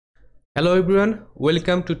Hello everyone,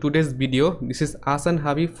 welcome to today's video. This is Asan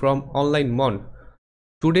Habib from OnlineMond.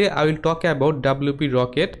 Today I will talk about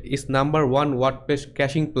WpRocket. It's #1 WordPress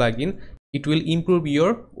caching plugin. It will improve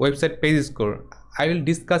your website page score. I will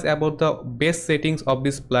discuss about the best settings of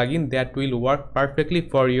this plugin that will work perfectly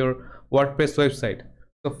for your WordPress website.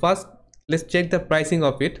 So first, let's check the pricing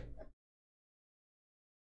of it.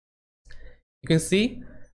 You can see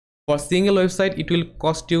for single website it will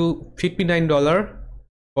cost you $59.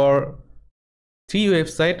 For 3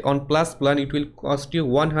 website on plus plan it will cost you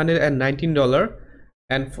 $119,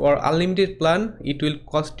 and for unlimited plan it will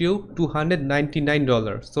cost you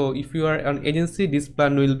 $299. so if you are an agency, this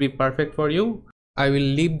plan will be perfect for you. I will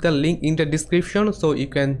leave the link in the description so you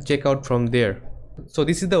can check out from there. So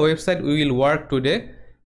this is the website we will work today.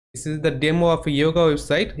 This is the demo of a yoga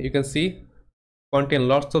website. You can see contain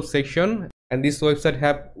lots of section, and this website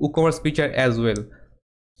have WooCommerce feature as well.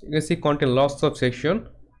 You can see contain lots of section.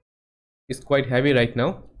 Is quite heavy right now.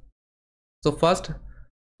 So first,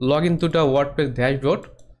 log into the WordPress dashboard.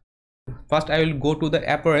 First I will go to the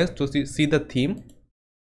appearance to see the theme.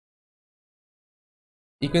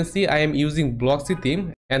 You can see I am using Blocksy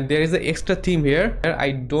theme, and there is an extra theme here.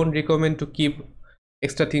 I don't recommend to keep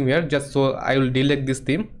extra theme here, just so I will delete this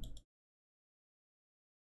theme.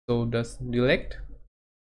 So just delete.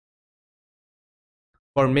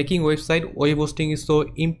 For making website, web hosting is so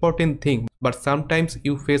important thing, but sometimes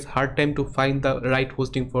you face hard time to find the right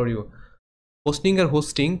hosting for you.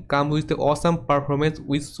 Hosting come with the awesome performance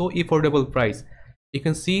with so affordable price. You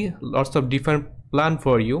can see lots of different plan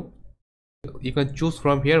for you. You can choose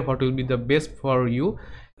from here what will be the best for you.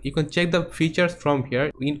 You can check the features from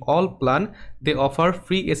here. In all plan they offer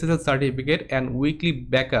free SSL certificate and weekly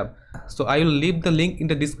backup. So I will leave the link in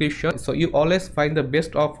the description, so you always find the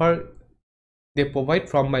best offer they provide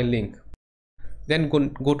from my link. Then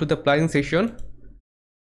go to the plugin section.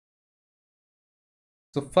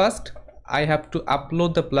 So first I have to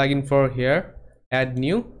upload the plugin for here. Add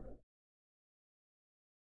new,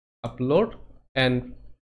 upload, and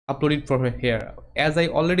upload it from here. As I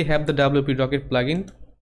already have the WpRocket plugin,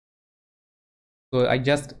 so I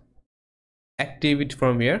just activate it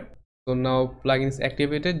from here. So now plugin is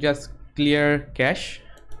activated. Just clear cache.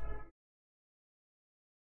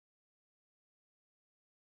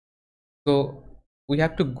 So we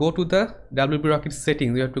have to go to the WpRocket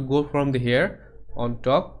settings. We have to go from the here on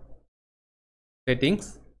top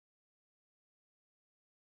settings.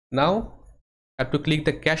 Now I have to click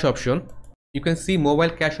the cache option. You can see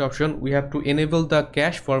mobile cache option. We have to enable the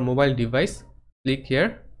cache for mobile device. Click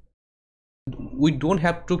here. We don't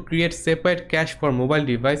have to create separate cache for mobile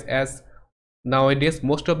device, as nowadays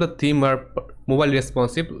most of the theme are mobile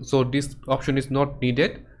responsive, so this option is not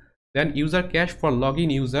needed. Then user cache for login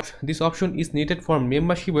user. This option is needed for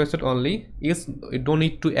membership website only. Is you don't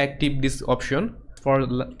need to active this option. For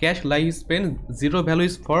cache lifespan, 0 value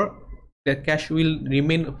is for the cache will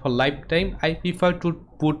remain for lifetime. I prefer to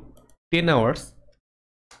put 10 hours.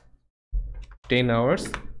 10 hours.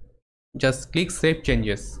 Just click save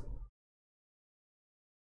changes.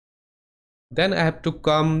 Then I have to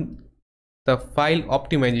come the file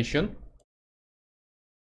optimization.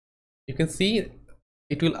 You can see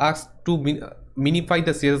it will ask to minify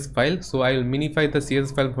the CSS file, so I will minify the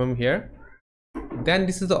CSS file from here. Then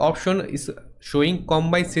this is the option is showing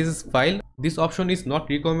combine CSS file. This option is not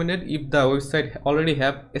recommended if the website already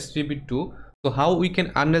have HTTP2. So how we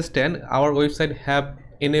can understand our website have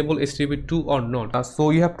enabled HTTP2 or not? So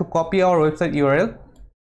you have to copy our website URL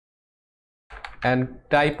and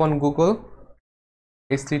type on Google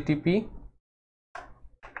HTTP2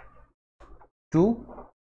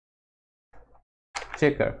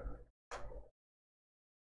 checker.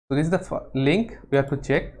 So this is the link we have to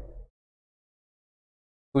check.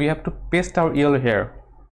 So we have to paste our URL here.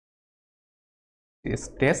 This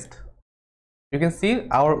test. You can see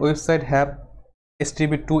our website have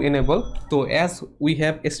HTTP2 enabled. So as we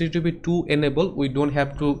have HTTP2 enabled, we don't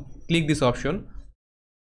have to click this option.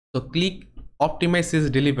 So click optimize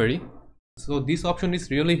CSS delivery. So this option is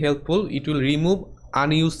really helpful. It will remove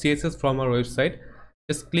unused CSS from our website.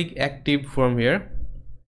 Just click active from here.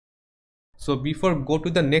 So before go to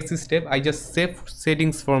the next step, I just save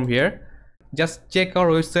settings from here. Just check our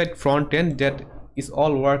website front end that is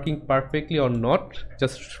all working perfectly or not.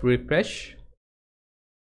 Just refresh.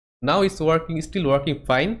 Now it's working, still working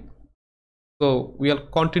fine. So we'll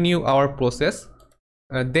continue our process.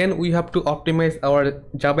 Then we have to optimize our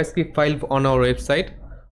JavaScript file on our website.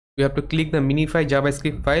 We have to click the minify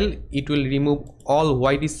JavaScript file. It will remove all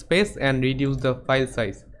white space and reduce the file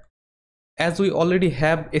size. As we already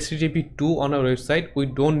have HTTP2 on our website, we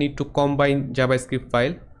don't need to combine JavaScript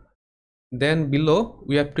file. Then below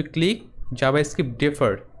we have to click JavaScript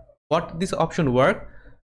deferred. What this option work,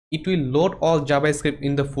 it will load all JavaScript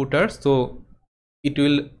in the footer, so it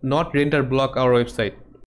will not render block our website.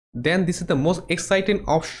 Then this is the most exciting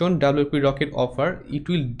option WpRocket offer. It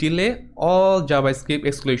will delay all JavaScript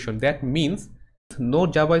exclusion. That means no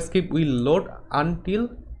JavaScript will load until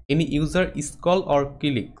any user scroll or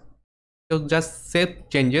click. So just save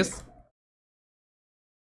changes.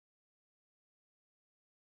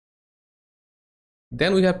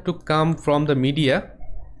 Then we have to come from the media.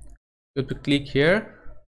 We have to click here.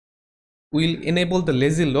 We'll enable the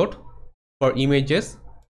lazy load for images.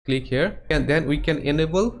 Click here, and then we can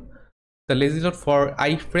enable the lazy load for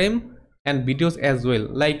iframe and videos as well,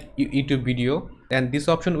 like YouTube video. And this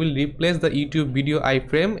option will replace the YouTube video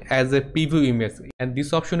iframe as a preview image, and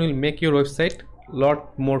this option will make your website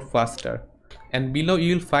lot more faster. And below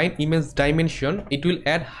you will find image dimension. It will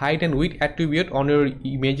add height and width attribute on your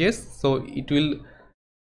images, so it will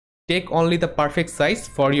take only the perfect size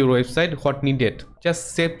for your website what needed.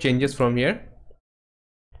 Just save changes from here.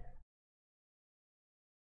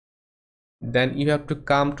 Then you have to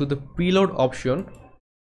come to the preload option,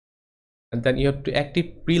 and then you have to active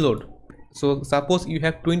preload. So suppose you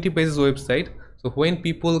have 20 pages website, so when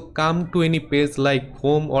people come to any page like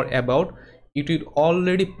home or about, it will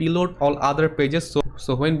already preload all other pages.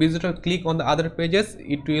 So when visitor click on the other pages,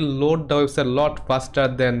 it will load the website a lot faster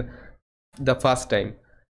than the first time.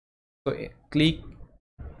 So click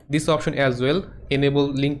this option as well, enable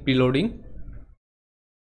link preloading.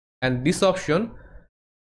 And this option,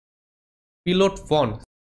 preload font.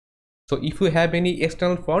 So if you have any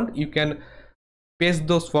external font, you can paste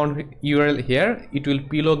those font URL here. It will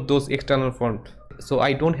preload those external font. So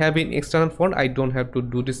I don't have an external font, I don't have to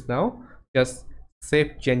do this now. Just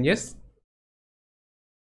save changes.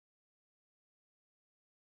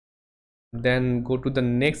 Then go to the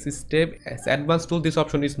next step. As advanced tool, this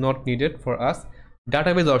option is not needed for us.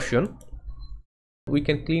 Database option, we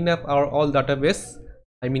can clean up our all database,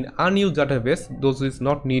 I mean unused database, those is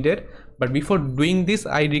not needed. But before doing this,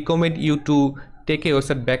 I recommend you to take a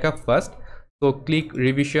website backup first. So click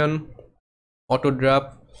revision, auto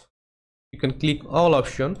draft, you can click all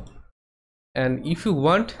option. And if you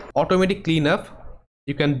want automatic cleanup,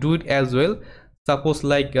 you can do it as well. Suppose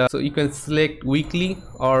like so you can select weekly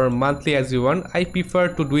or monthly as you want. I prefer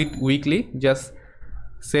to do it weekly. Just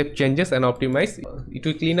save changes and optimize. It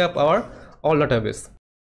will clean up our all database.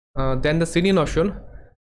 Then the CDN option,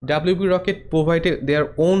 WpRocket provided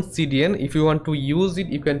their own CDN. If you want to use it,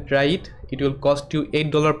 you can try it. It will cost you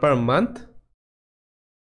 $8 per month,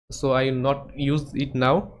 so I will not use it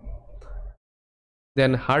now.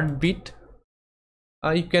 Then heartbeat,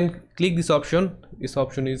 you can click this option. This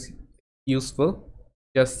option is useful.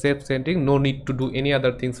 Just save setting, no need to do any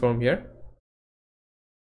other things from here.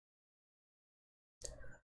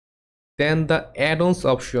 Then the add-ons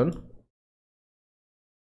option,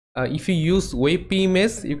 if you use Webp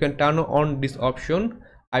image, you can turn on this option.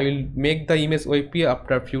 I will make the image Webp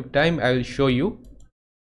after a few time. I will show you.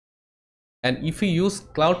 And if you use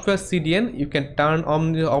Cloudflare CDN, you can turn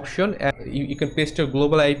on the option, and you can paste your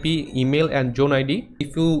global IP, email and zone ID.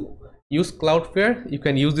 If you use Cloudflare, you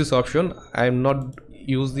can use this option. I am not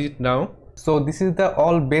use it now. So this is the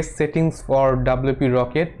all base settings for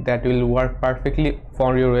WpRocket that will work perfectly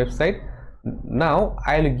for your website. Now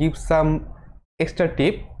I'll give some extra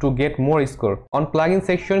tip to get more score. On plugin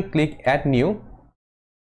section, click add new.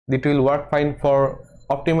 It will work fine for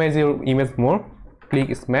optimize your image more.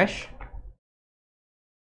 Click smash,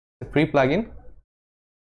 free plugin.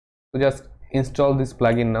 So just install this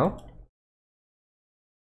plugin now.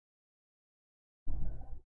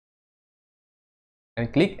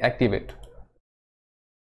 And click activate.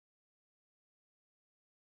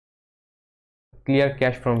 Clear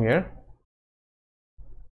cache from here.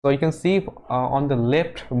 So you can see on the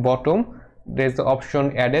left bottom there is the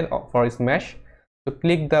option added for smash. So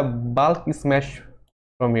click the bulk smash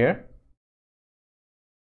from here.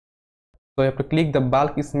 So you have to click the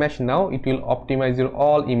bulk smash now. It will optimize your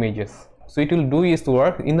all images. So it will do its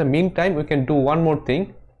work. In the meantime, we can do one more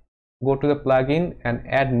thing. Go to the plugin and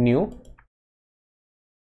add new.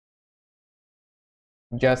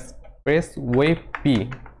 Just press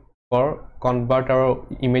Webp for convert our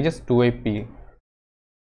images to Webp.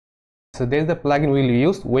 So there is the plugin we'll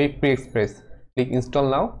use, Webp Express. Click install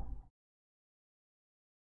now.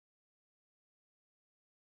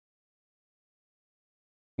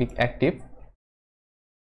 Click active.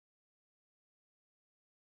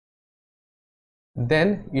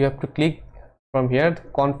 Then you have to click from here,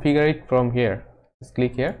 configure it from here. Just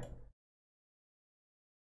click here.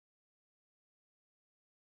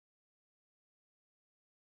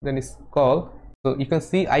 then scroll. So you can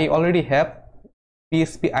see I already have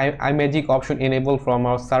PHP iMagick option enabled from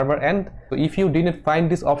our server end. So if you didn't find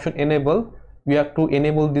this option enabled, you have to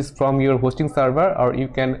enable this from your hosting server, or you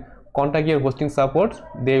can contact your hosting support.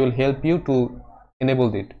 They will help you to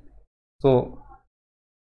enable it. So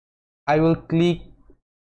I will click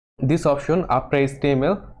this option after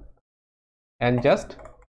HTML and just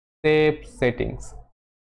save settings.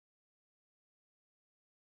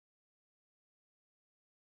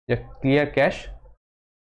 Just clear cache.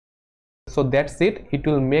 So that's it. It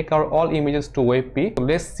will make our all images to Webp. So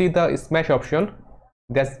let's see the smash option.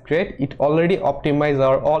 That's great. It already optimized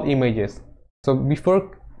our all images. So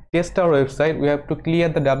before test our website, we have to clear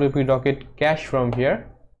the WpRocket cache from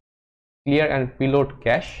here. Clear and preload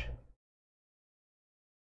cache.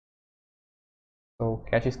 So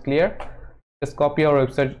cache is clear. Just copy our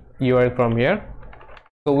website URL from here.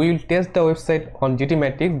 So we will test the website on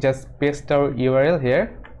GTmetrix. Just paste our URL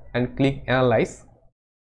here and click analyze.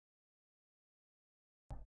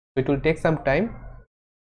 It will take some time.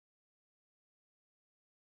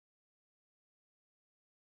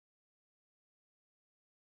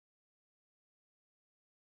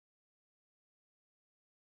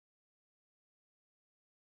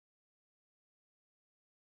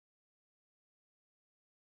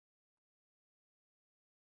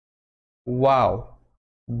 Wow,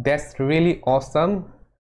 that's really awesome.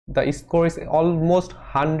 The score is almost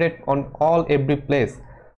 100 on every place.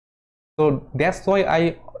 So that's why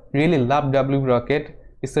I really love WpRocket.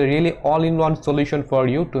 It's a really all-in-one solution for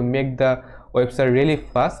you to make the website really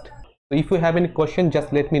fast. So if you have any question,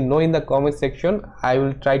 just let me know in the comment section. I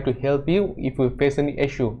will try to help you if you face any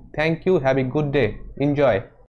issue. Thank you. Have a good day. Enjoy.